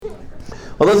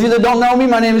Well, those of you that don't know me,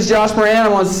 my name is Josh Moran.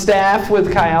 I'm on staff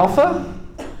with Chi Alpha.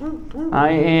 I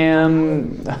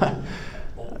am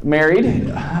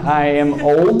married. I am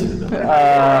old.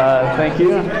 Thank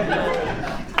you.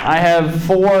 I have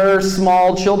 4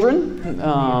 small children,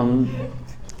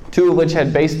 2 of which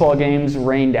had baseball games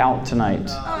rained out tonight.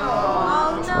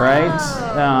 Oh, no.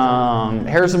 Right?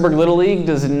 Harrisonburg Little League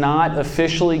does not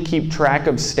officially keep track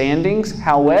of standings.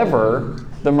 However,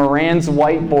 the Moran's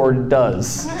whiteboard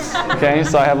does. Okay,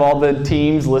 so I have all the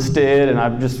teams listed, and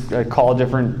I call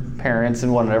different parents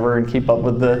and whatever and keep up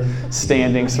with the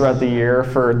standings throughout the year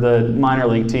for the minor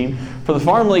league team. For the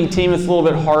farm league team, it's a little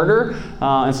bit harder,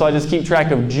 and so I just keep track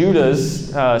of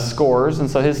Judah's scores, and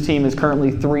so his team is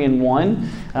currently 3-1,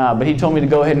 but he told me to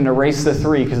go ahead and erase the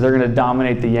 3 because they're going to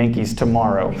dominate the Yankees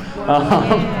tomorrow.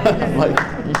 I'm like,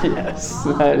 yes,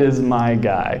 that is my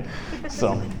guy.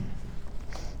 So,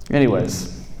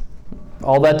 anyways,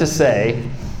 all that to say,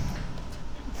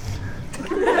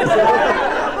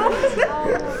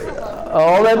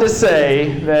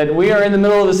 that we are in the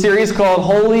middle of a series called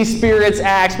Holy Spirit's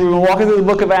Acts. We've been walking through the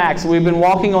book of Acts. We've been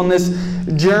walking on this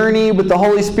journey with the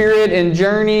Holy Spirit and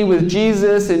journey with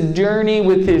Jesus and journey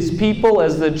with His people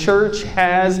as the church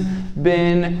has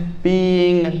been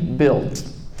being built.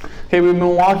 Okay, we've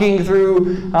been walking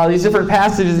through these different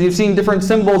passages. You've seen different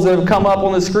symbols that have come up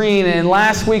on the screen. And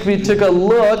last week we took a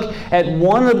look at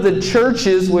one of the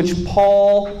churches which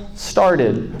Paul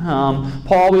started.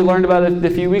 Paul, we learned about it a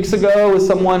few weeks ago, is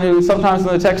someone who sometimes in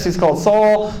the text he's called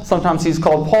Saul, sometimes he's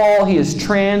called Paul. He is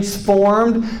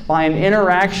transformed by an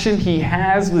interaction he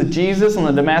has with Jesus on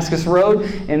the Damascus Road.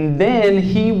 And then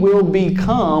he will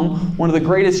become one of the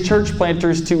greatest church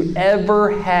planters to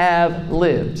ever have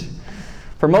lived.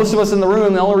 For most of us in the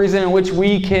room, the only reason in which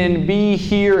we can be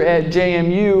here at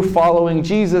JMU following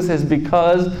Jesus is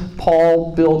because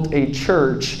Paul built a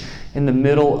church in the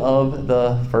middle of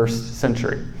the first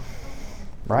century.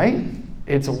 Right?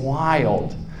 It's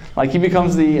wild. Like he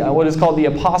becomes the what is called the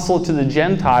apostle to the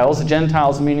Gentiles.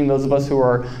 Gentiles meaning those of us who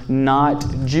are not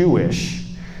Jewish.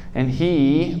 And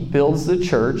he builds the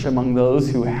church among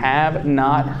those who have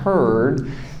not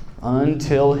heard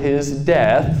until his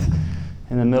death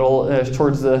in the middle,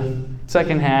 towards the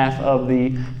second half of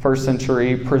the first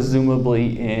century,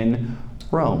 presumably in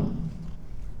Rome.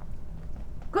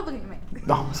 Quit looking at me.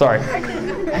 Oh, sorry.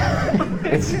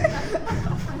 It's. I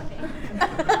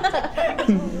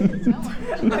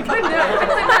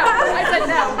said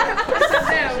no.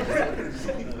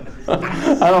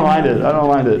 I don't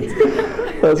mind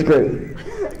it. That's great.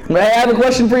 But hey, I have a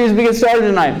question for you as we get started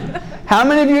tonight. How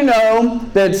many of you know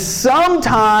that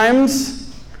sometimes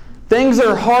things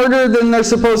are harder than they're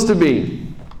supposed to be?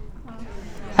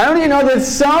 How many of you know that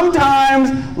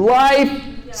sometimes life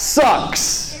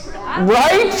sucks?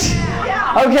 Right?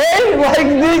 Okay?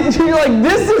 You're like,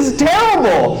 this is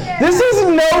terrible. This is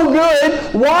no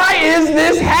good. Why is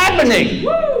this happening?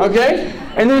 Okay?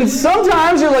 And then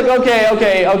sometimes you're like,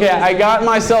 okay, I got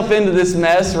myself into this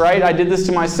mess, right? I did this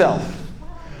to myself.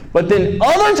 But then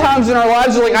other times in our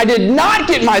lives, you're like, I did not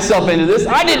get myself into this.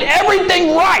 I did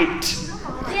everything right.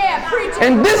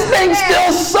 And this thing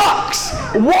still sucks.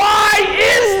 Why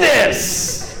is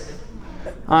this?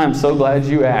 I'm so glad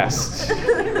you asked.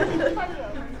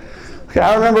 Okay,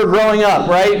 I remember growing up,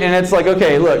 right? And it's like,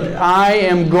 okay, look, I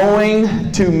am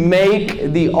going to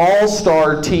make the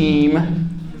all-star team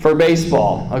for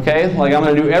baseball, okay? Like, I'm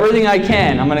going to do everything I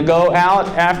can. I'm going to go out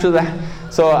after the...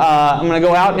 So I'm going to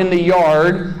go out in the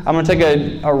yard, I'm going to take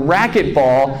a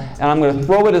racquetball, and I'm going to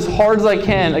throw it as hard as I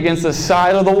can against the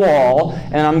side of the wall,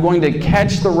 and I'm going to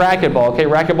catch the racquetball. Okay,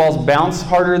 racquetballs bounce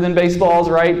harder than baseballs,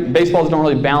 right? Baseballs don't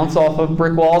really bounce off of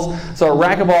brick walls, so a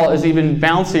racquetball is even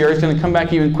bouncier. It's going to come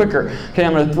back even quicker. Okay,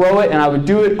 I'm going to throw it, and I would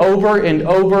do it over and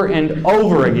over and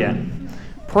over again.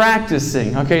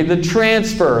 Practicing, okay, the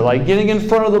transfer, like getting in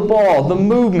front of the ball, the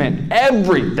movement,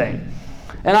 everything.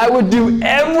 And I would do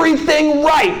everything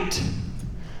right.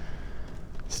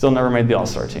 Still never made the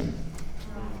all-star team.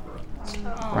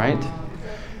 Right?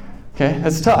 Okay,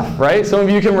 that's tough, right? Some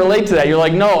of you can relate to that. You're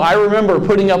like, no, I remember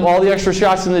putting up all the extra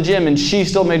shots in the gym and she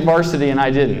still made varsity and I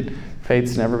didn't.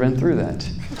 Faith's never been through that.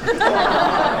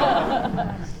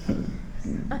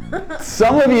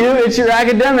 Some of you, it's your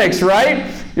academics,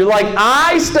 right? You're like,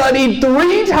 I studied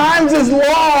 3 times as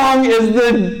long as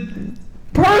the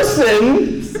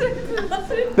person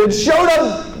that showed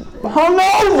up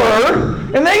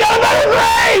hungover, and they got a better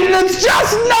grade, and it's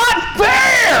just not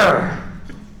fair.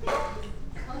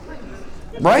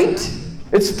 Right?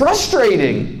 It's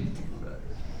frustrating.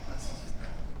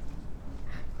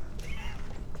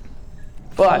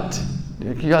 But,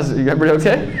 you everybody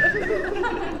okay?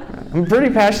 I'm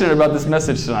pretty passionate about this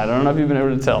message tonight. I don't know if you've been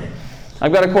able to tell.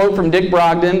 I've got a quote from Dick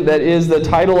Brogden that is the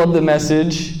title of the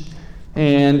message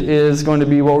and is going to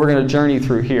be what we're going to journey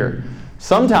through here.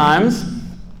 Sometimes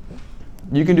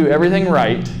you can do everything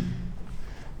right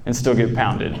and still get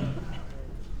pounded.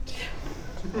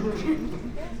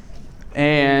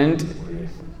 And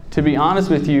to be honest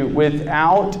with you,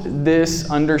 without this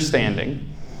understanding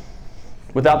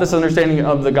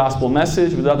of the gospel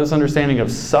message, without this understanding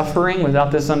of suffering,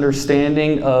 without this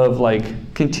understanding of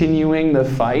continuing the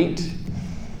fight,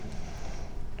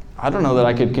 I don't know that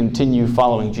I could continue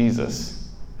following Jesus,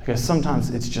 because sometimes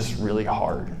it's just really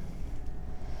hard.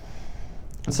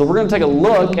 And so we're going to take a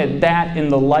look at that in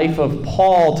the life of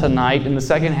Paul tonight in the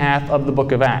second half of the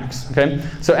book of Acts. Okay?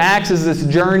 So Acts is this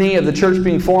journey of the church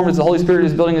being formed as the Holy Spirit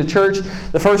is building the church.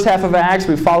 The first half of Acts,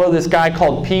 we follow this guy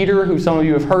called Peter, who some of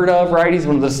you have heard of, right? He's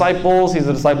one of the disciples. He's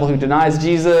a disciple who denies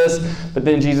Jesus, but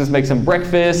then Jesus makes him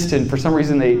breakfast, and for some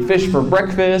reason they eat fish for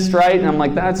breakfast, right? And I'm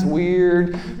like, that's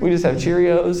weird. We just have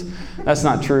Cheerios. That's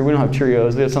not true. We don't have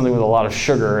Cheerios. We have something with a lot of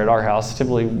sugar at our house,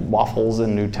 typically waffles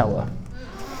and Nutella.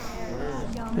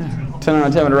 Yeah. 10 out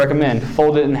of 10 would recommend.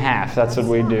 Fold it in half. That's what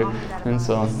we do.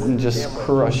 And just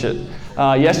crush it.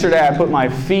 Yesterday I put my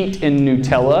feet in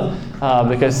Nutella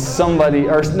because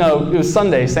it was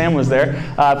Sunday. Sam was there.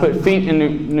 I put feet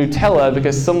in Nutella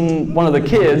because one of the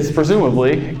kids,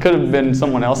 presumably, it could have been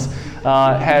someone else,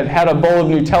 had a bowl of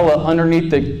Nutella underneath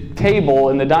the table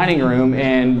in the dining room,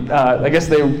 and I guess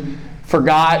they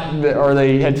forgot or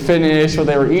they had finished what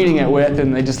they were eating it with,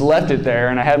 and they just left it there,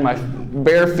 and I had my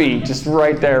bare feet just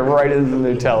right there, right in the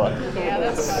Nutella.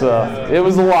 Yeah, so it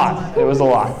was a lot.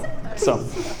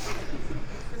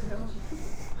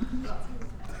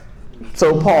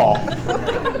 So Paul.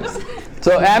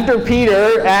 So after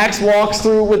Peter, Acts walks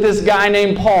through with this guy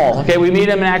named Paul. Okay, we meet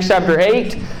him in Acts chapter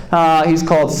 8. He's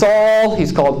called Saul.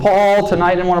 He's called Paul.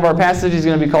 Tonight in one of our passages, he's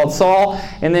going to be called Saul.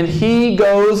 And then he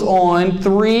goes on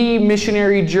 3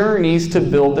 missionary journeys to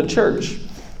build the church.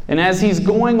 And as he's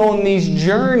going on these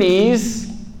journeys,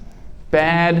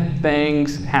 bad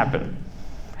things happen.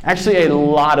 Actually, a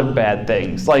lot of bad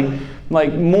things.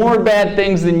 Like more bad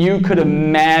things than you could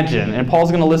imagine. And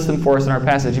Paul's going to list them for us in our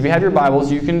passage. If you have your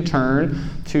Bibles, you can turn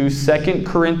to 2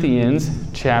 Corinthians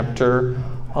chapter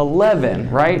 11,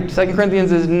 right? 2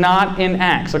 Corinthians is not in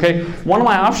Acts, okay? One of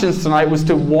my options tonight was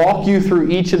to walk you through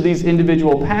each of these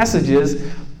individual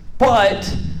passages,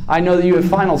 but I know that you have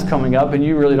finals coming up and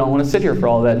you really don't want to sit here for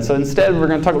all of that. So instead, we're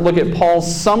going to look at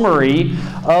Paul's summary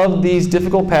of these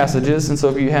difficult passages. And so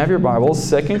if you have your Bibles,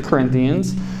 2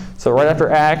 Corinthians, so right after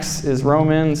Acts is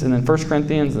Romans, and then 1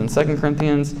 Corinthians, and then 2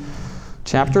 Corinthians,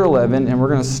 chapter 11, and we're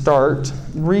going to start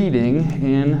reading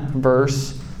in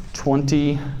verse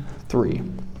 23.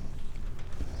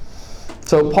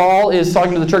 So Paul is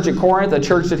talking to the church at Corinth, a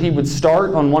church that he would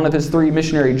start on one of his 3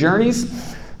 missionary journeys.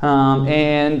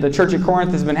 And the church at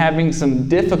Corinth has been having some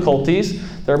difficulties.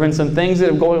 There have been some things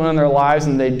that have going on in their lives,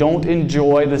 and they don't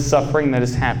enjoy the suffering that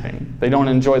is happening. They don't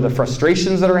enjoy the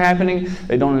frustrations that are happening.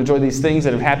 They don't enjoy these things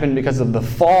that have happened because of the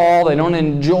fall. They don't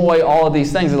enjoy all of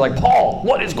these things. They're like, Paul,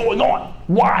 what is going on?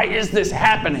 Why is this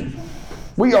happening?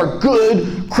 We are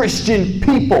good Christian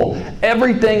people.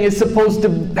 Everything is supposed to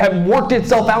have worked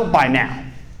itself out by now.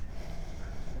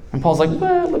 And Paul's like,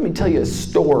 well, let me tell you a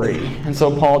story. And so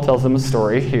Paul tells them a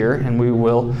story here, and we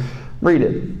will read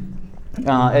it.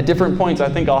 At different points, I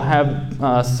think I'll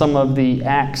have some of the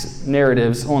Acts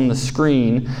narratives on the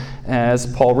screen as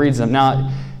Paul reads them.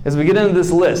 Now, as we get into this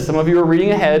list, some of you are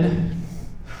reading ahead.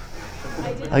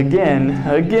 Again.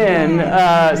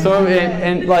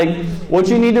 What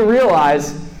you need to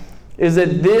realize is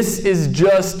that this is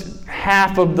just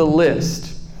half of the list.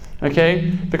 Okay?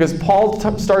 Because Paul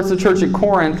starts the church at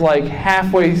Corinth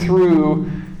halfway through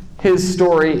his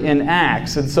story in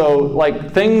Acts. And so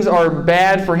things are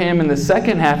bad for him in the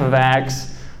second half of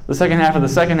Acts, the second half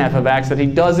of Acts that he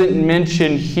doesn't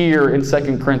mention here in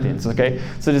 2 Corinthians. Okay?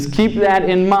 So just keep that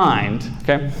in mind.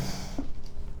 Okay?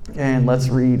 And let's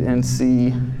read and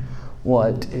see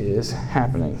what is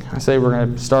happening. I say we're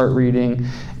going to start reading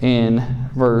in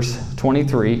verse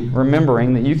 23,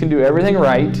 remembering that you can do everything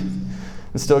right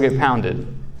and still get pounded.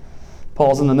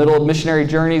 Paul's in the middle of missionary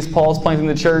journeys. Paul's planting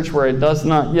the church where it does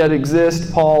not yet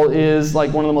exist. Paul is one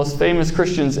of the most famous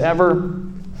Christians ever.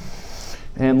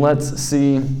 And let's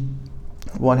see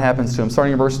what happens to him.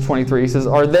 Starting in verse 23, he says,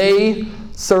 "Are they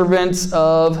servants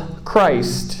of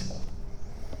Christ?"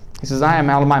 He says, "I am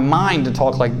out of my mind to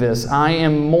talk like this. I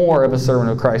am more of a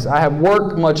servant of Christ. I have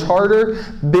worked much harder,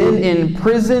 been in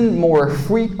prison more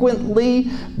frequently,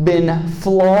 been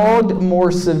flogged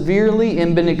more severely,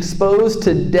 and been exposed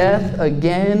to death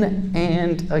again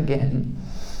and again."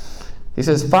 He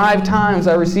says, 5 times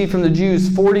I received from the Jews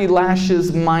 40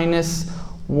 lashes minus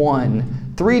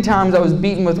 1. 3 times I was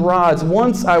beaten with rods.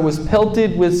 Once I was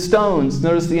pelted with stones.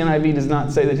 Notice the NIV does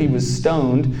not say that he was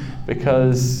stoned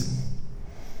because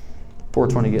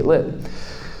 420 get lit.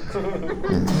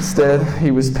 Instead,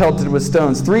 he was pelted with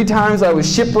stones. 3 times I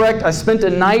was shipwrecked. I spent a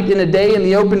night and a day in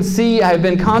the open sea. I have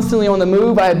been constantly on the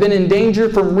move. I have been in danger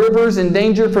from rivers, in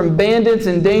danger from bandits,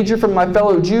 in danger from my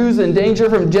fellow Jews, in danger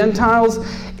from Gentiles,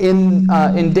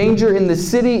 in danger in the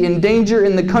city, in danger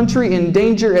in the country, in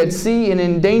danger at sea, and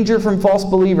in danger from false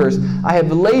believers. I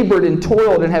have labored and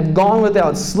toiled and have gone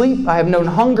without sleep. I have known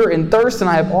hunger and thirst, and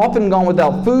I have often gone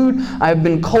without food. I have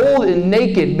been cold and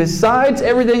naked. Besides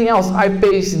everything else, I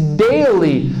face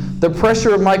daily the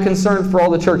pressure of my concern for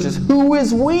all the churches. Who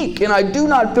is weak, and I do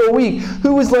not feel weak?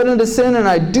 Who is led into sin, and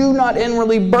I do not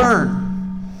inwardly burn?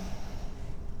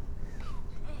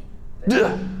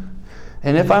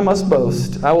 And if I must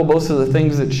boast, I will boast of the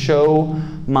things that show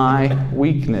my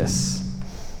weakness.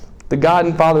 The God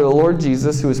and Father of the Lord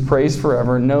Jesus, who is praised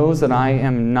forever, knows that I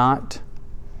am not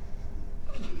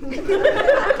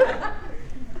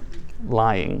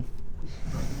lying.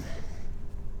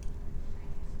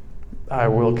 I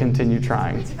will continue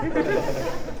trying.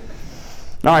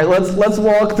 All right, let's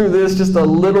walk through this just a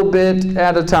little bit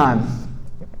at a time.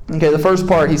 Okay, the first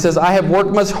part, he says, I have worked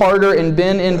much harder and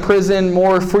been in prison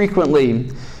more frequently.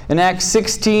 In Acts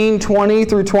 16, 20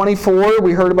 through 24,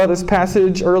 we heard about this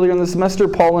passage earlier in the semester.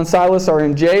 Paul and Silas are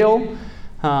in jail,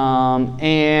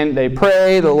 and they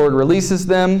pray. The Lord releases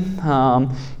them.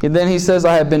 And then he says,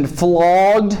 I have been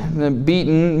flogged,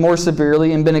 beaten more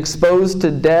severely, and been exposed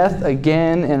to death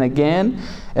again and again.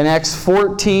 In Acts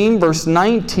 14, verse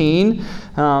 19,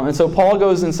 and so Paul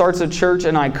goes and starts a church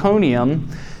in Iconium.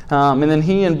 And then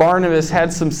he and Barnabas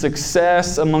had some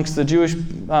success amongst the Jewish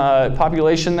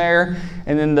population there.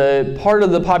 And then the part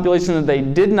of the population that they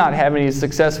did not have any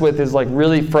success with is like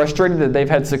really frustrated that they've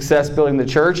had success building the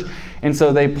church. And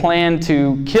so they plan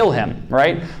to kill him,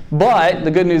 right? But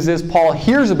the good news is Paul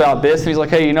hears about this and he's like,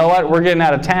 hey, you know what? We're getting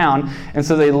out of town. And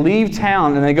so they leave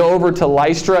town and they go over to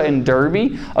Lystra and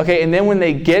Derbe. Okay, and then when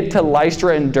they get to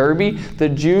Lystra and Derbe, the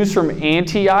Jews from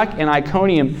Antioch and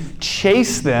Iconium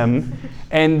chase them.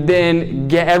 And then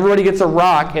everybody gets a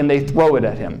rock and they throw it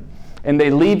at him. And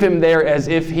they leave him there as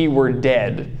if he were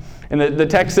dead. And the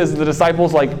text says the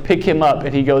disciples pick him up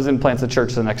and he goes and plants a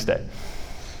church the next day.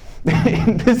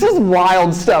 This is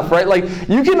wild stuff, right?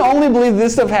 You can only believe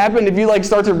this stuff happened if you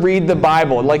start to read the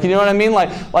Bible. You know what I mean?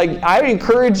 I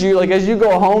encourage you, as you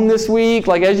go home this week,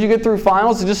 as you get through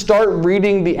finals, to just start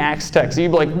reading the Acts text.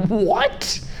 You'd be like,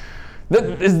 what?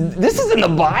 This is in the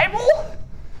Bible?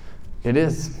 It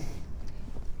is.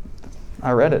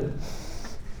 I read it.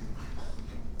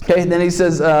 Okay, then he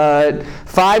says,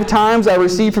 5 times I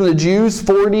received from the Jews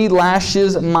 40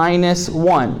 lashes minus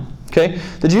 1. Okay,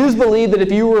 the Jews believed that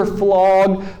if you were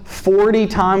flogged 40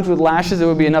 times with lashes, it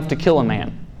would be enough to kill a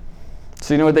man.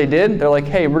 So you know what they did? They're like,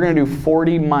 hey, we're going to do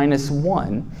 40 minus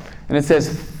 1. And it says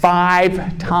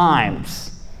 5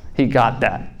 times he got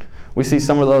that. We see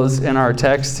some of those in our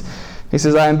text. He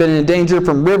says, I have been in danger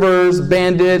from rivers,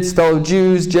 bandits, fellow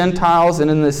Jews, Gentiles,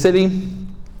 and in the city.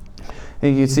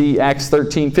 And you see Acts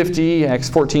 13:50, Acts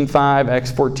 14:5,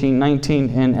 Acts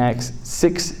 14:19, and Acts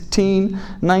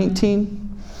 16:19.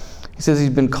 He says he's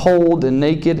been cold and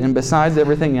naked, and besides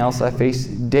everything else, I face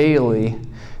daily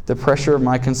the pressure of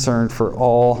my concern for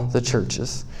all the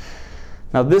churches.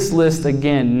 Now this list,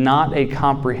 again, not a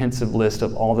comprehensive list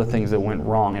of all the things that went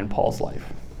wrong in Paul's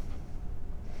life.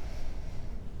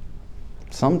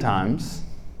 Sometimes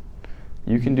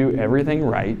you can do everything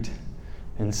right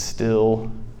and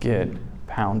still get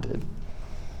pounded.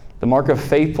 The mark of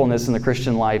faithfulness in the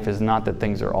Christian life is not that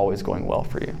things are always going well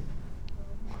for you.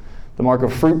 The mark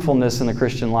of fruitfulness in the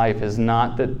Christian life is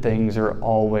not that things are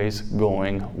always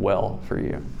going well for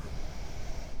you.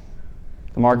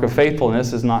 The mark of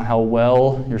faithfulness is not how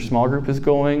well your small group is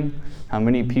going, how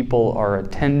many people are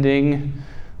attending.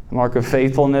 The mark of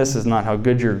faithfulness is not how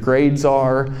good your grades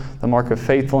are. The mark of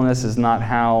faithfulness is not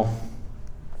how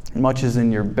much is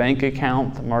in your bank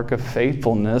account. The mark of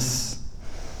faithfulness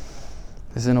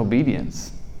is in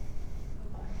obedience.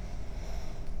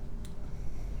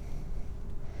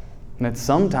 And that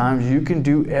sometimes you can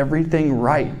do everything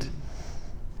right,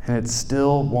 and it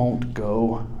still won't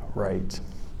go right.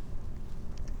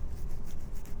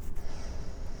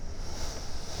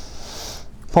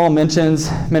 Paul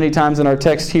mentions many times in our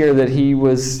text here that he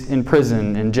was in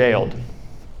prison and jailed.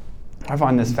 I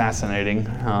find this fascinating.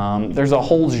 There's a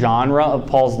whole genre of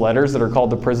Paul's letters that are called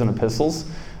the prison epistles.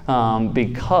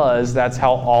 because that's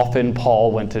how often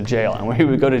Paul went to jail. And when he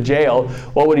would go to jail,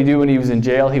 what would he do when he was in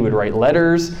jail? He would write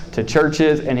letters to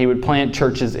churches, and he would plant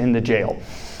churches in the jail.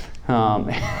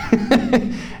 And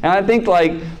I think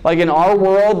like in our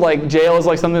world, like jail is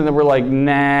like something that we're like,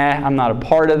 nah, I'm not a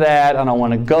part of that. I don't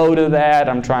want to go to that.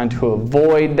 I'm trying to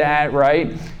avoid that,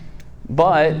 right?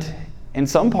 But in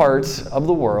some parts of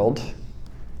the world,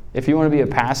 if you want to be a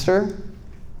pastor,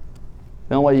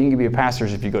 the only way you can be a pastor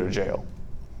is if you go to jail.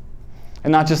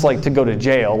 And not just like to go to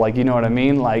jail, like, you know what I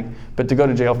mean? Like, but to go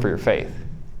to jail for your faith.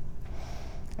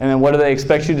 And then what do they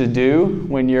expect you to do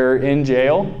when you're in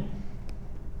jail?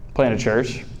 Plant a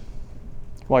church.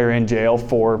 While you're in jail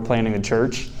for planting a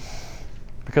church.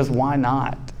 Because why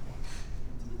not?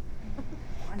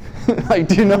 Like,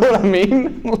 do you know what I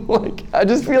mean? Like, I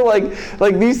just feel like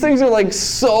these things are like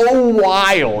so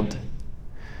wild.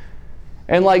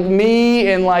 And like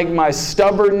me and like my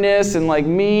stubbornness and like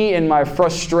me and my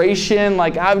frustration,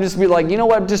 like I would just be like, you know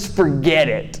what, just forget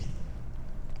it.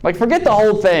 Like forget the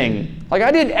whole thing. Like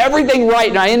I did everything right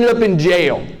and I ended up in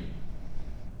jail.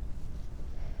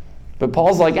 But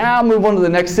Paul's like, I'll move on to the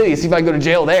next city, see if I can go to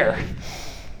jail there.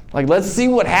 Like, let's see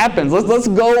what happens. Let's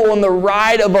go on the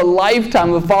ride of a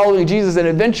lifetime of following Jesus, and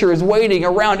adventure is waiting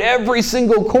around every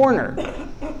single corner.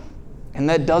 And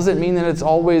that doesn't mean that it's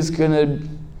always going to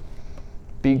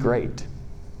be great.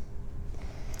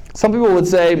 Some people would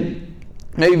say,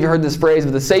 maybe you've heard this phrase,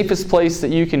 but the safest place that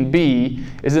you can be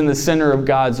is in the center of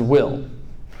God's will.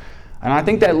 And I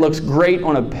think that looks great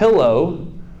on a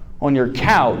pillow, on your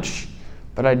couch,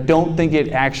 but I don't think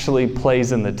it actually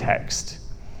plays in the text.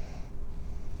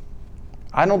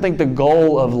 I don't think the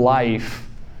goal of life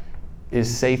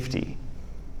is safety.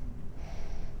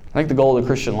 I think the goal of the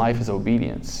Christian life is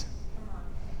obedience.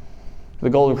 The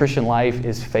goal of the Christian life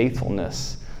is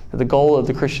faithfulness. The goal of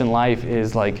the Christian life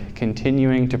is like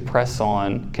continuing to press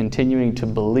on, continuing to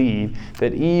believe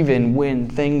that even when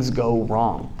things go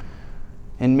wrong,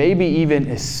 and maybe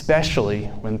even especially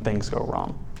when things go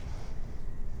wrong,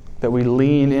 that we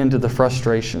lean into the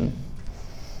frustration.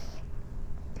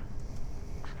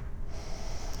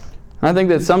 I think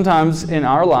that sometimes in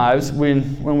our lives,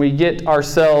 when we get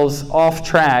ourselves off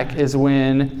track is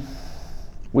when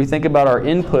we think about our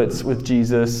inputs with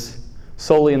Jesus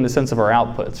solely in the sense of our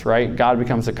outputs, right? God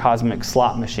becomes a cosmic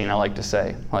slot machine, I like to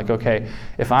say. Like, okay,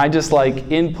 if I just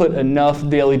like input enough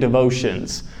daily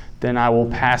devotions, then I will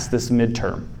pass this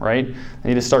midterm, right? I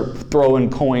need to start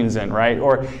throwing coins in, right?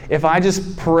 Or if I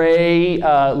just pray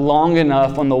long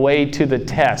enough on the way to the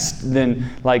test, then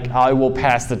like I will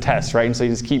pass the test, right? And so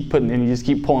you just keep pulling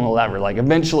the lever. Like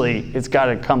eventually it's got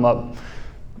to come up,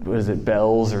 what is it,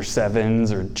 bells or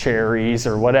sevens or cherries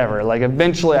or whatever. Like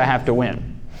eventually I have to win.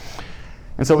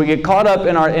 And so we get caught up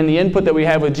in the input that we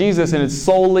have with Jesus, and it's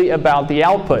solely about the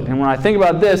output. And when I think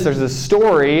about this, there's a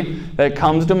story that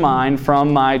comes to mind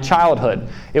from my childhood.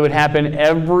 It would happen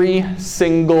every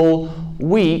single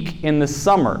week in the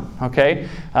summer, okay?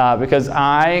 Because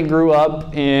I grew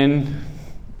up in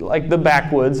like the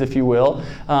backwoods, if you will.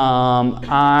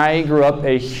 I grew up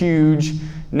a huge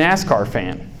NASCAR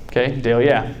fan, okay? Dale,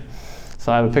 yeah.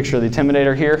 So I have a picture of the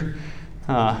Intimidator here.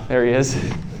 There he is.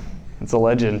 It's a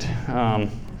legend. I've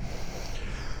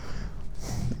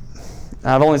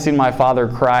only seen my father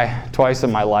cry twice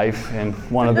in my life, and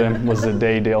one of them was the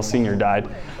day Dale Sr. died.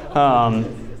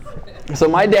 So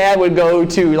my dad would go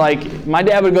to every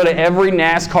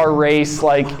NASCAR race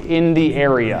like in the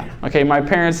area. Okay, my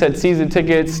parents had season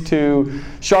tickets to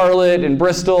Charlotte and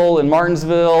Bristol and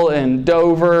Martinsville and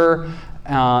Dover.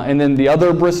 And then the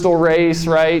other Bristol race,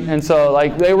 right? And so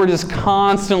like they were just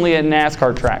constantly at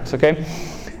NASCAR tracks, okay?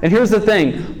 And here's the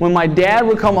thing, when my dad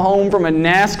would come home from a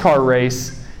NASCAR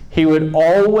race, he would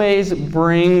always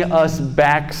bring us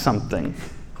back something,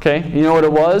 okay? You know what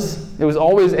it was? It was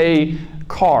always a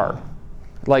car,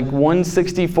 like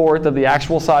 1/64th of the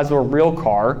actual size of a real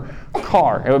car.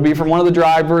 It would be from one of the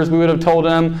drivers. We would have told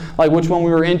him like which one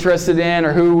we were interested in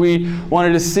or who we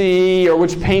wanted to see or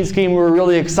which paint scheme we were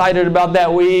really excited about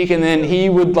that week, and then he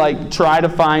would like try to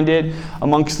find it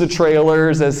amongst the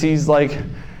trailers as he's like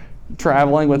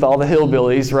traveling with all the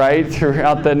hillbillies, right,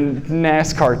 throughout the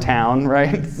NASCAR town,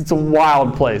 right? It's a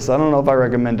wild place. I don't know if I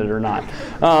recommend it or not.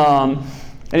 And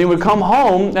he would come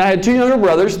home, and I had two younger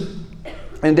brothers,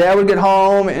 and Dad would get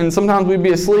home, and sometimes we'd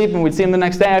be asleep, and we'd see him the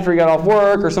next day after he got off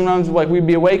work, or sometimes like we'd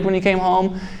be awake when he came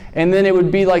home, and then it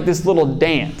would be like this little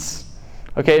dance.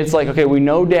 Okay, it's like, okay, we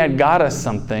know Dad got us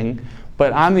something,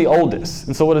 but I'm the oldest,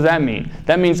 and so what does that mean?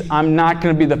 That means I'm not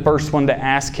going to be the first one to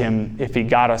ask him if he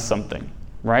got us something.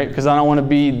 right? Because I don't want to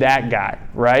be that guy,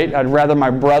 right? I'd rather my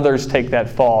brothers take that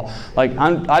fall. Like,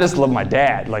 I just love my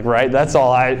dad, like, right? That's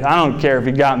all. I don't care if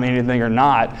he got me anything or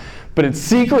not. But it's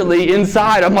secretly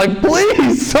inside, I'm like,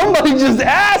 please, somebody just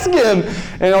ask him.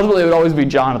 And ultimately, it would always be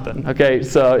Jonathan, okay?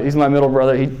 So he's my middle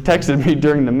brother. He texted me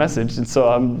during the message, and so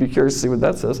I'm be curious to see what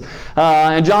that says.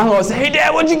 And Jonathan would say, hey,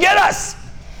 Dad, what'd you get us?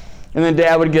 And then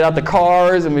Dad would get out the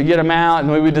cars, and we'd get them out,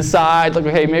 and we would decide, like,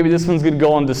 hey, maybe this one's going to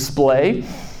go on display.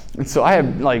 And so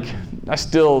I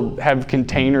still have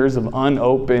containers of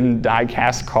unopened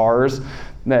die-cast cars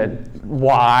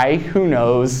why? Who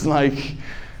knows?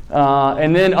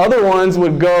 And then other ones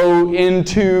would go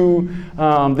into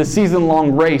the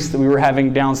season-long race that we were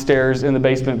having downstairs in the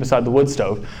basement beside the wood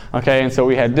stove. Okay, and so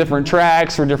we had different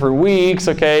tracks for different weeks.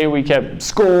 Okay, we kept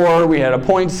score. We had a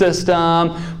point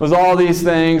system. It was all these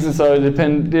things, and so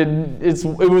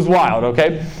it was wild.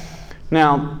 Okay,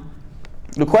 now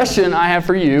the question I have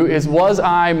for you is: was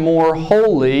I more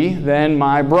holy than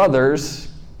my brothers,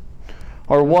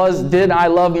 or did I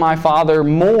love my father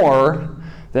more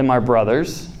than my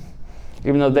brothers?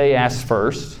 Even though they asked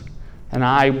first, and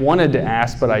I wanted to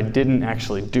ask, but I didn't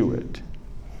actually do it.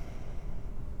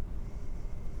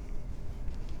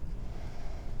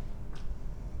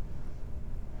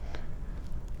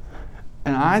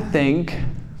 And I think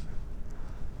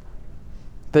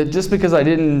that just because I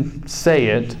didn't say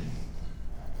it,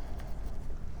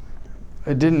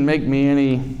 it didn't make me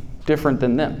any different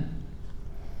than them.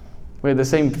 We had the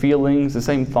same feelings, the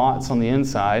same thoughts on the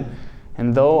inside.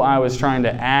 And though I was trying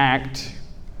to act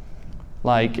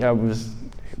like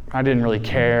I didn't really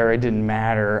care, it didn't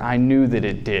matter, I knew that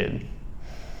it did.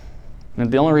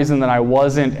 And the only reason that I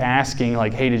wasn't asking,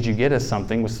 like, hey, did you get us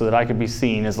something, was so that I could be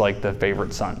seen as, like, the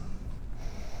favorite son.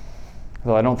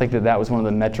 Though I don't think that was one of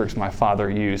the metrics my father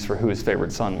used for who his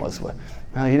favorite son was. Well,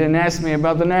 he didn't ask me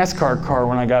about the NASCAR car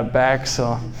when I got back,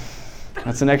 so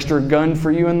that's an extra gun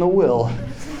for you in the will.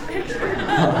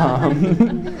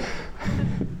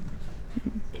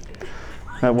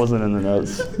 That wasn't in the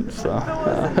notes.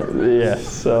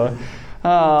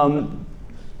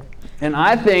 And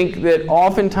I think that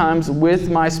oftentimes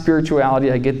with my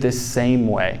spirituality, I get this same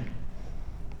way.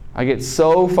 I get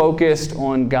so focused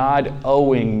on God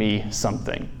owing me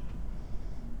something.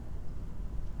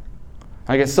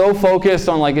 I get so focused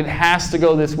on, like, it has to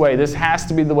go this way. This has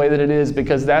to be the way that it is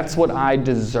because that's what I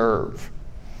deserve.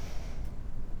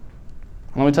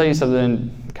 Let me tell you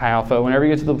something, Chi Alpha. Whenever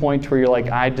you get to the point where you're like,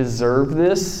 I deserve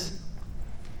this,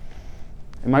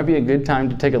 it might be a good time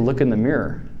to take a look in the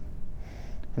mirror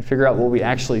and figure out what we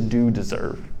actually do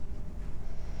deserve.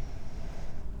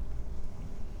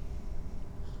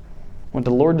 What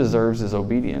the Lord deserves is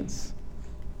obedience.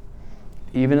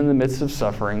 Even in the midst of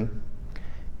suffering,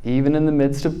 even in the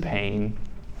midst of pain,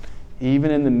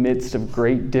 even in the midst of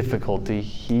great difficulty,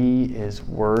 He is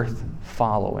worth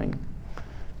following.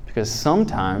 Because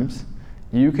sometimes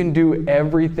you can do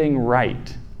everything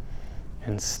right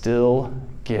and still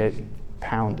get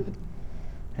pounded,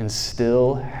 and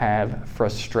still have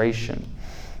frustration,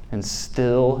 and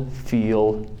still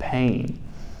feel pain.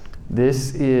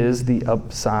 This is the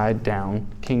upside down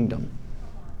kingdom.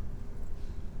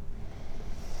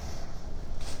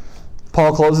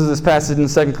 Paul closes this passage in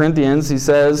 2 Corinthians. He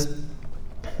says,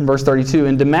 in verse 32,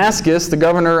 in Damascus, the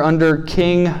governor under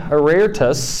King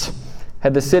Aretas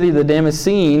had the city of the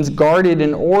Damascenes guarded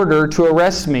in order to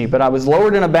arrest me, but I was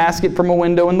lowered in a basket from a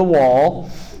window in the wall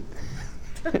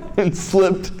and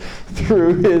slipped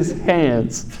through his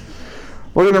hands.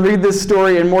 We're going to read this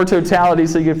story in more totality,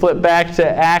 so you can flip back to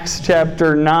Acts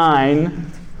chapter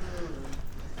 9,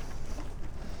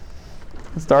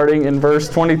 starting in verse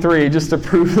 23, just to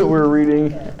prove that we're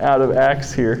reading out of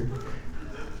Acts here.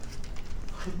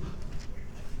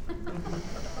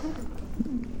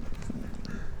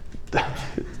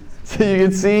 So you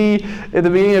can see at the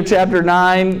beginning of chapter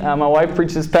 9, my wife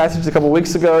preached this passage a couple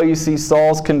weeks ago. You see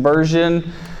Saul's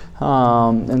conversion.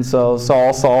 And so,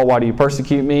 Saul, why do you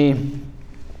persecute me?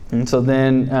 And so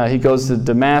then he goes to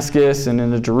Damascus and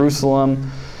into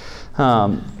Jerusalem.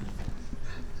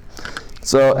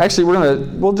 So actually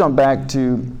we'll jump back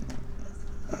to,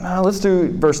 let's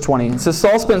do verse 20. It says,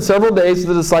 Saul spent several days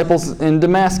with the disciples in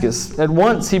Damascus. At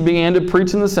once he began to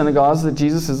preach in the synagogues that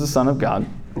Jesus is the Son of God.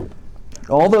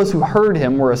 All those who heard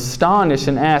him were astonished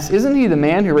and asked, isn't he the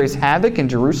man who raised havoc in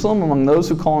Jerusalem among those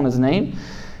who call on his name?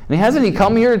 And hasn't he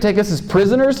come here to take us as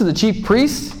prisoners to the chief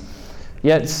priests?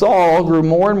 Yet Saul grew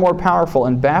more and more powerful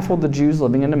and baffled the Jews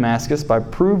living in Damascus by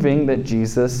proving that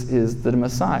Jesus is the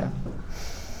Messiah.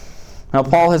 Now,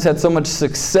 Paul has had so much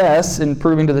success in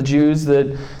proving to the Jews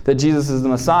that Jesus is the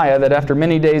Messiah that after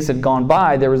many days had gone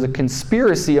by, there was a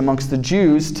conspiracy amongst the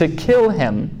Jews to kill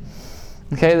him.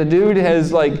 Okay, the dude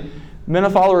has been a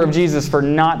follower of Jesus for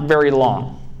not very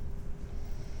long.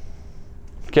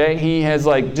 Okay, he has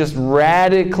just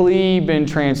radically been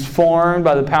transformed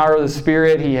by the power of the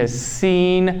Spirit. He has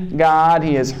seen God.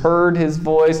 He has heard His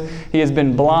voice. He has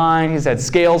been blind. He's had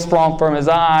scales fall from his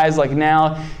eyes.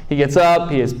 Now he gets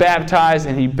up, he is baptized,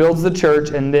 and he builds the church,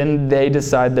 and then they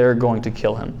decide they're going to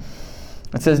kill him.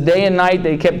 It says, day and night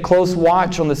they kept close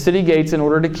watch on the city gates in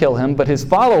order to kill him, but his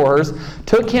followers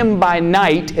took him by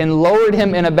night and lowered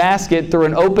him in a basket through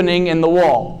an opening in the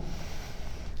wall.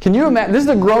 Can you imagine? This is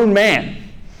a grown man.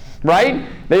 Right?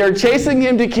 They are chasing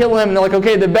him to kill him. And they're like,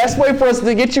 okay, the best way for us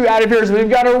to get you out of here is we've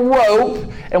got a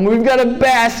rope and we've got a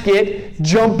basket.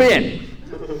 Jump in.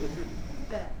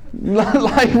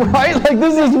 Right?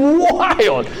 This is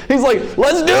wild. He's like,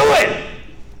 let's do it.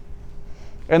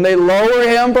 And they lower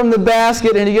him from the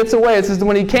basket and he gets away. It says that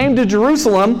when he came to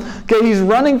Jerusalem, okay, he's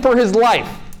running for his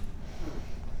life.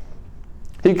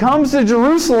 He comes to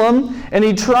Jerusalem and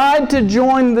he tried to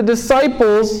join the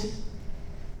disciples,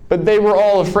 but they were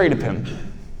all afraid of him,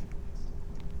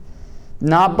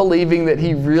 not believing that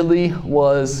he really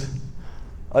was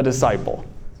a disciple.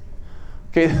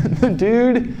 Okay, the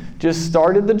dude just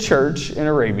started the church in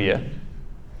Arabia.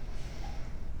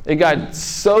 It got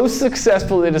so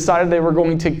successful they decided they were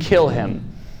going to kill him.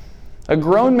 A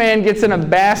grown man gets in a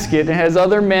basket and has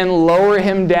other men lower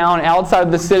him down outside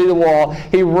the city wall.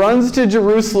 He runs to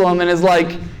Jerusalem and is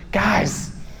like, guys,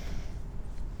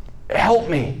 help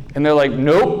me. And they're like,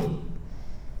 nope.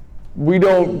 We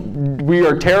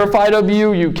are terrified of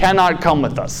you. You cannot come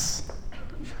with us.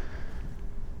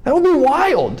 That would be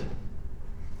wild.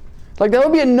 That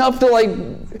would be enough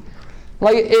to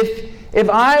if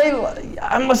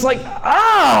I'm just right?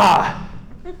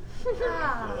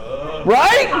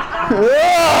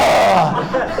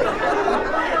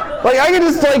 I can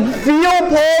just feel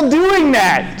Paul doing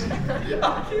that.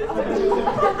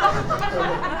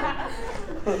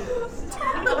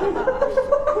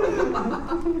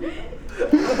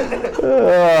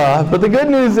 But the good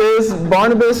news is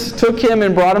Barnabas took him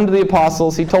and brought him to the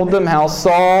apostles. He told them how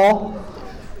Saul,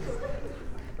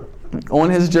 on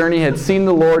his journey, had seen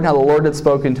the Lord, and how the Lord had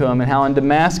spoken to him, and how in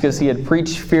Damascus he had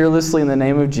preached fearlessly in the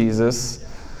name of Jesus.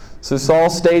 So Saul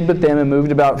stayed with them and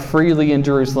moved about freely in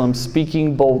Jerusalem,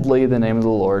 speaking boldly in the name of the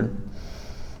Lord.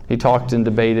 He talked and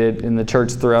debated in the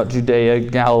church throughout Judea,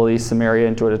 Galilee, Samaria,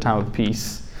 and enjoyed a time of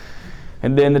peace.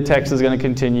 And then the text is going to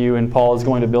continue, and Paul is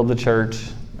going to build the church,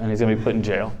 and he's going to be put in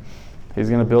jail. He's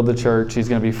going to build the church. He's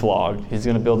going to be flogged. He's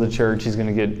going to build the church. He's going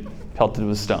to get pelted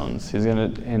with stones. He's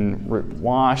going to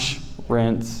wash,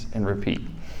 rinse, and repeat.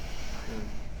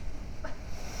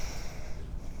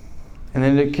 And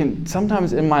then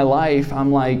sometimes in my life,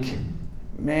 I'm like,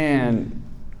 man,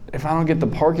 if I don't get the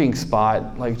parking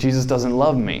spot, Jesus doesn't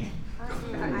love me.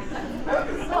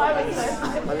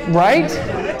 Right?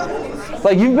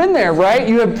 You've been there, right?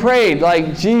 You have prayed,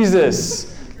 Jesus,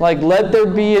 let there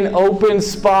be an open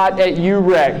spot at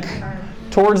UREC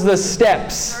towards the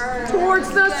steps. Towards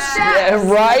the steps. Yeah,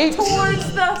 right?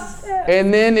 Towards the steps.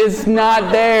 And then it's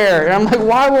not there. And I'm like,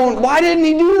 why didn't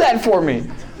he do that for me?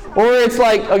 Or it's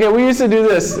okay, we used to do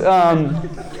this.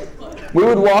 We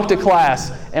would walk to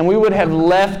class, and we would have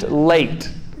left late.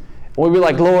 We'd be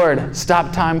like, Lord,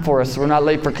 stop time for us so we're not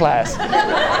late for class.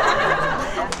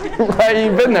 Right?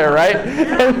 You've been there, right?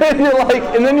 And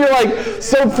then you're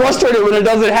so frustrated when it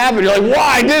doesn't happen. You're like,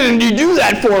 why didn't you do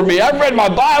that for me? I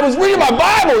was reading my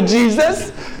Bible,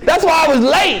 Jesus. That's why I was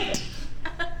late.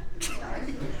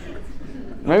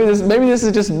 Maybe this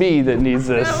is just me that needs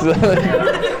this.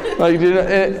 And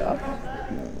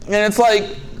it's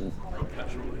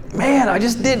man, I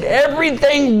just did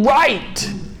everything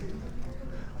right.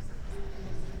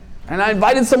 And I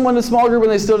invited someone to small group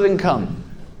and they still didn't come.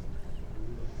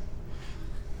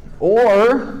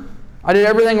 Or I did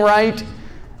everything right.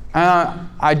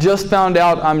 I just found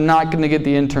out I'm not going to get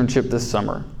the internship this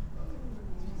summer.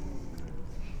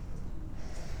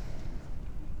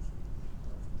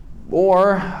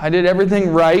 Or I did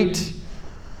everything right,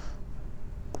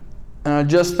 and I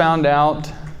just found out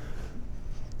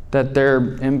that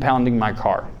they're impounding my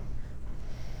car.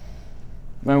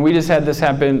 We just had this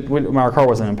happen. Our car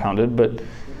wasn't impounded, but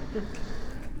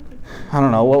I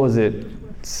don't know, what was it?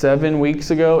 7 weeks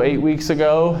ago, 8 weeks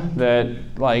ago, that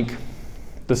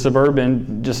the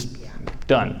Suburban just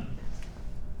done.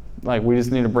 We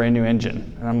just need a brand new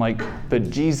engine. And I'm like, but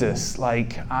Jesus,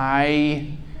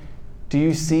 do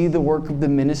you see the work of the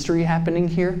ministry happening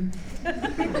here?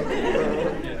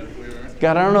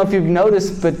 God, I don't know if you've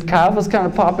noticed, but Kyle was kind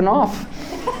of popping off.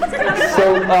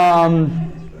 So,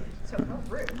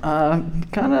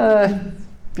 kind of,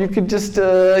 if you could just,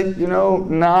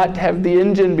 not have the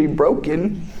engine be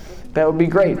broken, that would be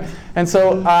great. And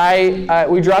so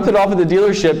we dropped it off at the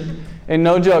dealership, and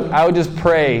no joke, I would just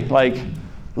pray, like,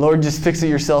 Lord, just fix it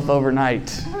yourself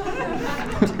overnight.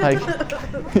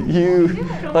 we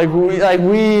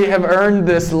have earned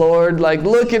this, Lord. Like,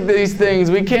 look at these things.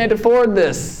 We can't afford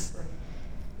this.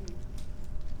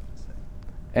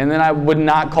 And then I would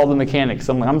not call the mechanic.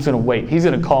 So I'm just going to wait. He's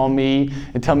going to call me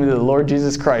and tell me that the Lord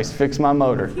Jesus Christ fixed my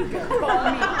motor.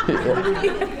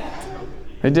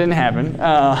 It didn't happen.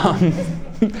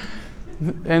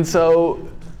 And so,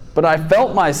 but I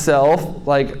felt myself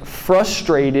like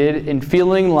frustrated and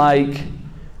feeling like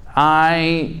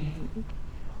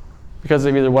because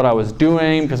of either what I was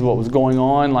doing, because of what was going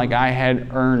on, like I had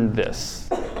earned this.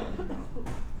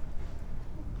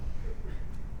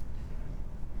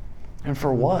 And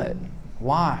for what?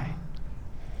 Why?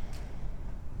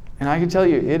 And I can tell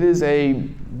you, it is a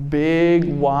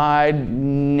big, wide,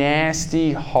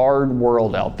 nasty, hard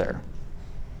world out there.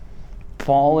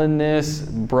 Fallenness,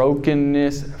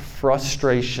 brokenness,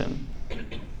 frustration.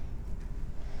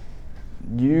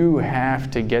 You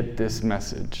have to get this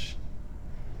message.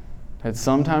 That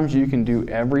sometimes you can do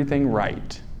everything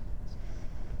right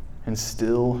and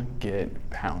still get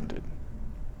pounded.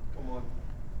 Come on.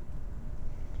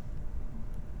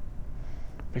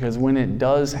 Because when it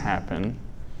does happen,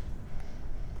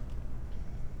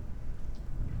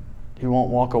 you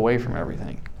won't walk away from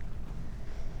everything.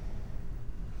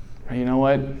 You know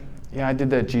what? Yeah, I did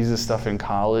that Jesus stuff in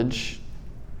college,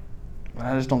 but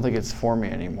I just don't think it's for me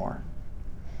anymore.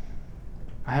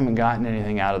 I haven't gotten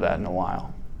anything out of that in a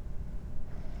while.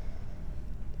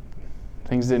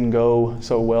 Things didn't go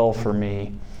so well for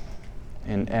me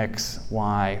in X,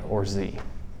 Y, or Z.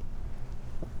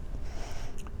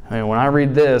 I mean, when I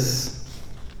read this,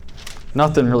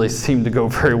 nothing really seemed to go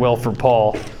very well for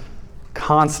Paul.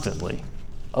 Constantly.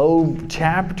 Oh,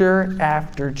 chapter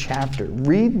after chapter.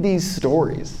 Read these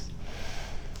stories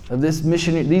of these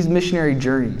missionary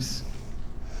journeys.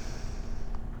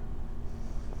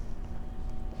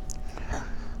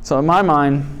 So in my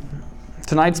mind,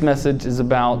 tonight's message is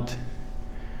about,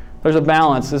 there's a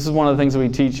balance. This is one of the things that we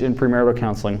teach in premarital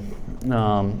counseling.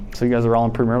 So you guys are all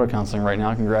in premarital counseling right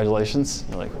now. Congratulations.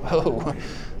 You're like, whoa,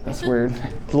 that's weird.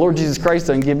 The Lord Jesus Christ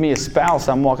doesn't give me a spouse.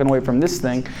 I'm walking away from this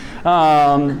thing.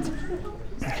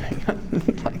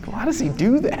 Like, why does he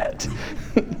do that?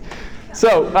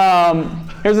 So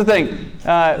here's the thing.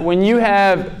 When you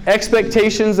have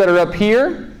expectations that are up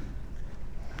here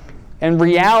and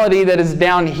reality that is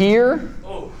down here,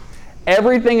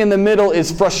 everything in the middle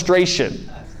is frustration.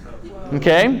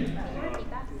 Okay?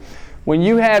 When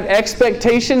you have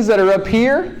expectations that are up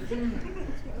here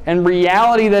and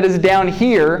reality that is down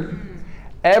here,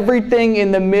 everything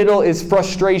in the middle is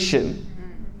frustration.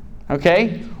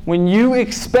 Okay? When you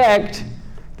expect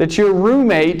that your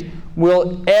roommate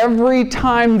will, every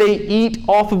time they eat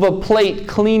off of a plate,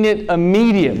 clean it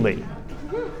immediately.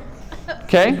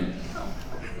 Okay?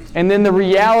 And then the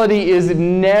reality is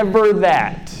never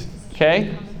that.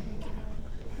 Okay?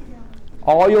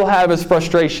 All you'll have is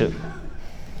frustration.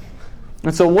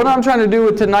 And so what I'm trying to do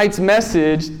with tonight's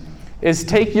message is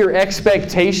take your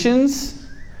expectations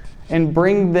and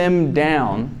bring them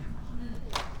down.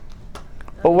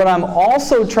 But what I'm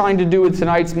also trying to do with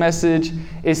tonight's message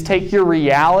is take your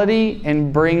reality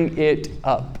and bring it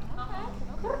up.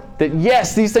 That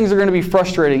yes, these things are going to be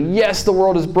frustrating. Yes, the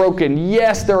world is broken.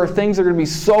 Yes, there are things that are going to be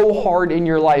so hard in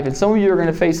your life. And some of you are going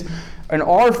to face and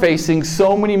are facing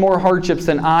so many more hardships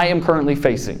than I am currently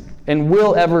facing and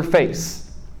will ever face.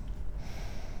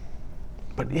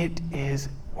 But it is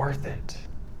worth it.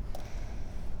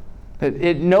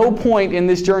 At no point in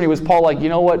this journey was Paul like, you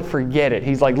know what, forget it.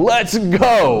 He's like, let's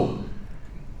go.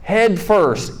 Head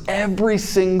first, every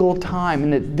single time.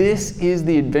 And that this is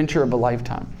the adventure of a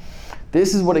lifetime.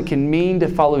 This is what it can mean to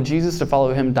follow Jesus, to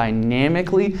follow him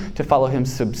dynamically, to follow him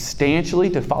substantially,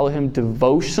 to follow him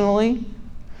devotionally.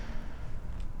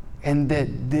 And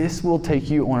that this will take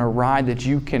you on a ride that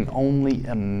you can only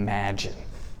imagine.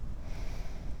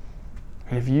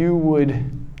 And if you would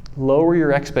lower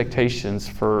your expectations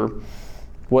for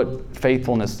what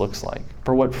faithfulness looks like,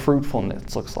 for what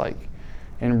fruitfulness looks like,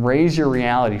 and raise your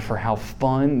reality for how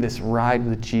fun this ride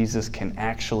with Jesus can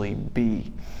actually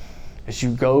be. As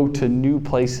you go to new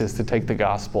places to take the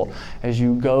gospel, as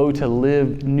you go to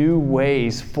live new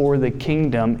ways for the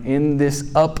kingdom in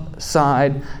this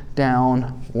upside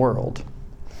down world.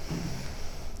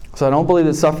 So I don't believe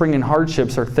that suffering and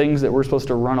hardships are things that we're supposed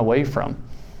to run away from.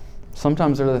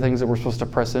 Sometimes they're the things that we're supposed to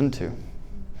press into.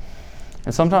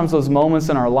 And sometimes those moments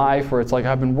in our life where it's like,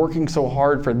 I've been working so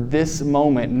hard for this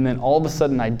moment, and then all of a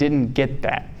sudden I didn't get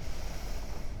that.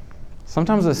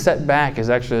 Sometimes a setback is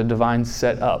actually a divine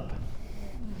setup.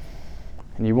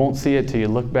 And you won't see it till you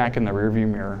look back in the rearview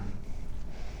mirror.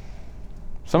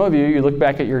 Some of you look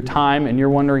back at your time and you're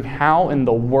wondering, how in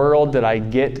the world did I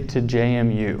get to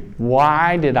JMU?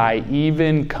 Why did I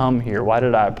even come here? Why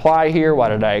did I apply here? Why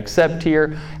did I accept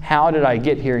here? How did I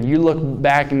get here? And you look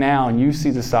back now and you see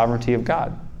the sovereignty of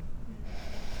God,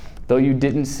 though you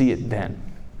didn't see it then.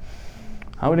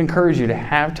 I would encourage you to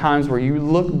have times where you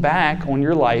look back on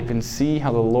your life and see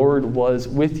how the Lord was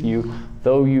with you,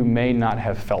 though you may not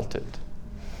have felt it.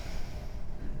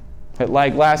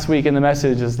 Like last week in the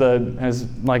message is the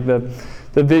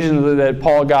vision that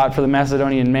Paul got for the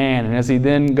Macedonian man, and as he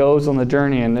then goes on the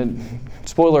journey, and then,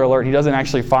 spoiler alert, he doesn't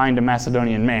actually find a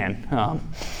Macedonian man.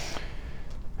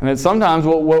 And that sometimes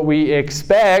what we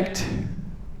expect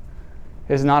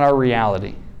is not our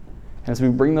reality. And as we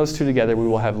bring those two together, we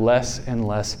will have less and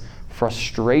less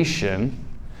frustration.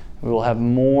 We will have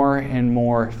more and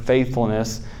more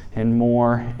faithfulness and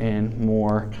more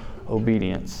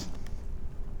obedience.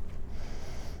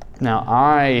 Now,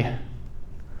 I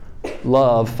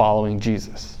love following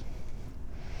Jesus.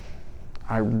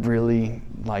 I really,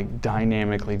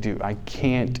 dynamically do. I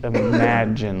can't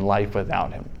imagine life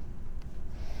without him.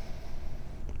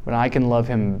 But I can love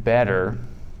him better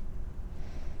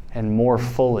and more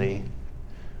fully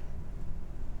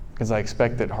because I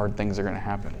expect that hard things are going to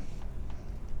happen.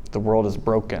 The world is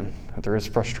broken, that there is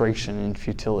frustration and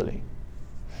futility.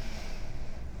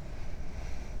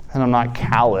 And I'm not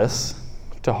callous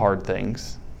to hard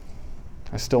things.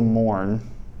 I still mourn.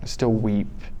 I still weep.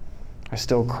 I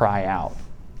still cry out.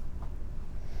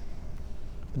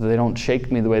 But they don't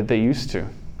shake me the way that they used to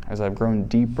as I've grown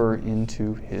deeper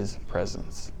into his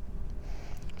presence.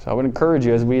 So I would encourage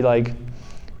you as we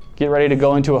get ready to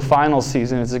go into a final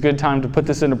season, it's a good time to put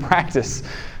this into practice,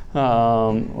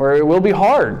 where it will be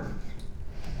hard.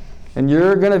 And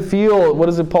you're going to feel, what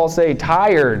does Paul say,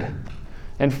 tired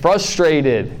and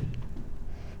frustrated.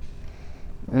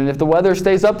 And if the weather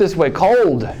stays up this way,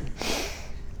 cold,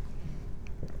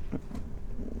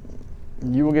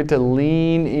 you will get to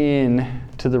lean in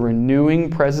to the renewing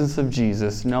presence of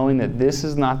Jesus, knowing that this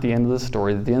is not the end of the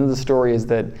story. That the end of the story is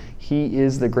that he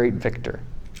is the great victor.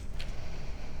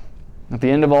 At the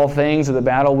end of all things, that the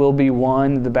battle will be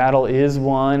won. The battle is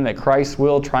won. That Christ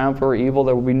will triumph over evil.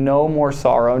 There will be no more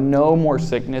sorrow, no more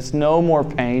sickness, no more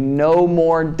pain, no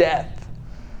more death.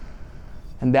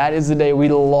 And that is the day we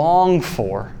long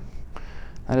for.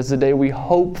 That is the day we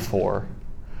hope for.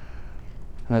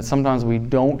 And that sometimes we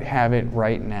don't have it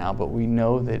right now, but we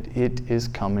know that it is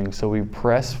coming. So we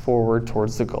press forward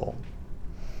towards the goal,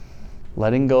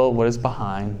 letting go of what is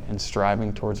behind and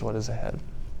striving towards what is ahead.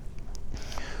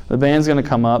 The band's going to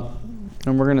come up,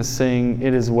 and we're going to sing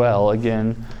It Is Well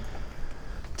again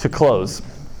to close.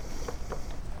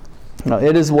 Now,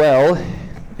 It Is Well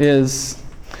is...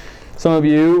 Some of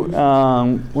you,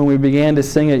 when we began to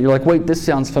sing it, you're like, wait, this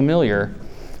sounds familiar.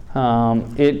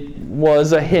 It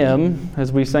was a hymn,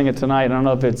 as we sang it tonight. I don't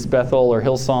know if it's Bethel or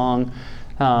Hillsong.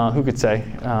 Who could say?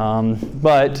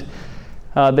 But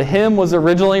the hymn was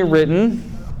originally written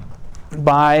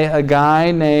by a guy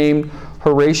named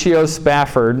Horatio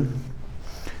Spafford.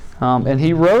 And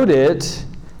he wrote it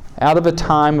out of a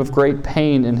time of great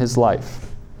pain in his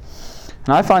life.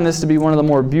 And I find this to be one of the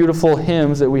more beautiful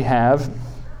hymns that we have.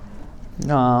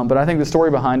 But I think the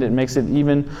story behind it makes it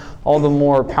even all the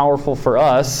more powerful for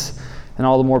us and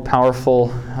all the more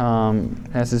powerful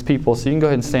as his people. So you can go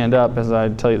ahead and stand up as I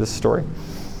tell you this story.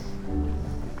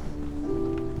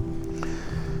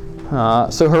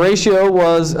 So Horatio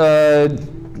was a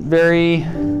very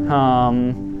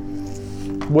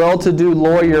well-to-do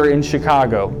lawyer in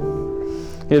Chicago.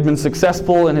 He had been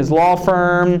successful in his law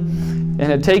firm and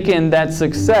had taken that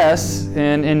success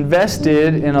and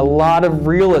invested in a lot of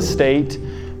real estate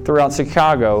throughout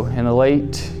Chicago in the early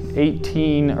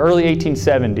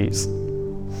 1870s.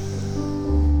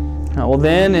 Well,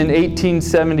 then in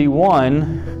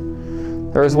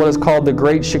 1871, there was what is called the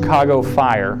Great Chicago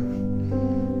Fire,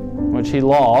 which he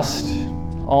lost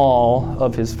all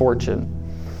of his fortune.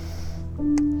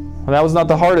 Well, that was not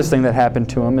the hardest thing that happened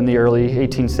to him in the early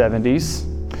 1870s.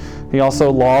 He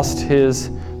also lost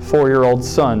his 4-year-old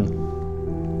son.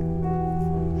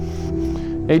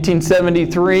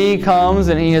 1873 comes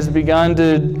and he has begun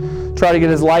to try to get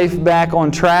his life back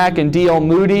on track, and D.L.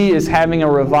 Moody is having a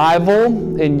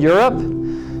revival in Europe,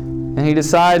 and he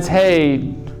decides,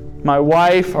 hey, my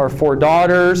wife, our 4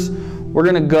 daughters, We're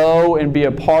going to go and be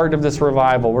a part of this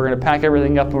revival. We're going to pack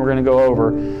everything up and we're going to go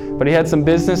over. But he had some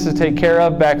business to take care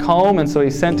of back home, and so he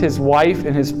sent his wife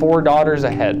and his 4 daughters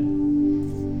ahead.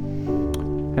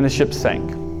 And the ship sank.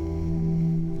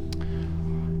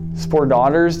 His 4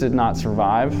 daughters did not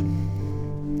survive.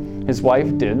 His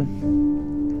wife did.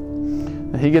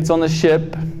 He gets on the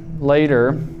ship later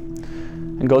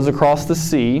and goes across the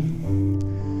sea.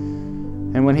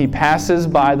 And when he passes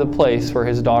by the place where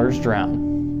his daughters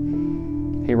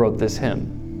drown, he wrote this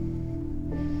hymn.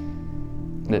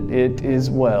 That it is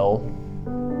well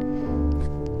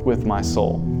with my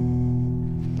soul.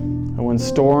 And when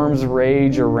storms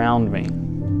rage around me,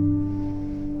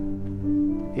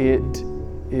 it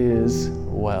is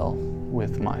well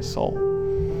with my soul.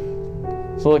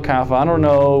 So look, Alpha, I don't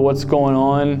know what's going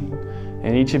on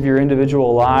in each of your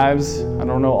individual lives. I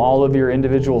don't know all of your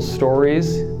individual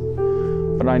stories.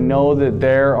 But I know that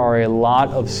there are a lot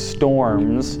of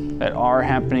storms that are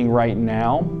happening right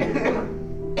now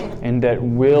and that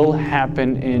will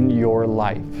happen in your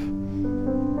life.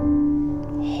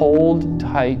 Hold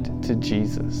tight to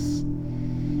Jesus.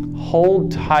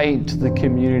 Hold tight to the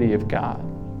community of God,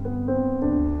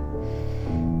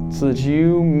 so that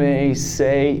you may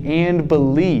say and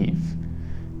believe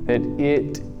that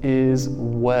it is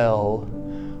well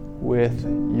with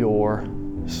your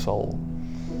soul.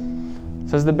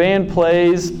 So as the band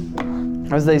plays,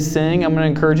 as they sing, I'm going to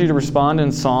encourage you to respond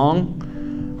in song.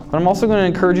 But I'm also going to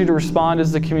encourage you to respond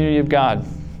as the community of God.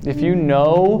 If you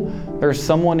know there's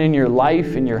someone in your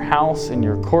life, in your house, in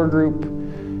your core group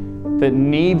that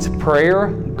needs prayer,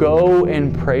 go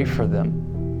and pray for them.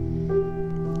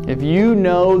 If you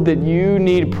know that you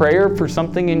need prayer for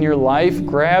something in your life,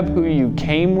 grab who you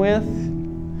came with,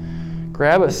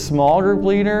 grab a small group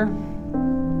leader,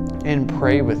 and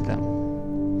pray with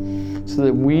them, so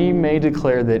that we may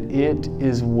declare that it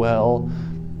is well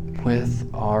with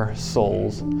our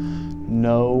souls,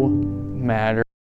 no matter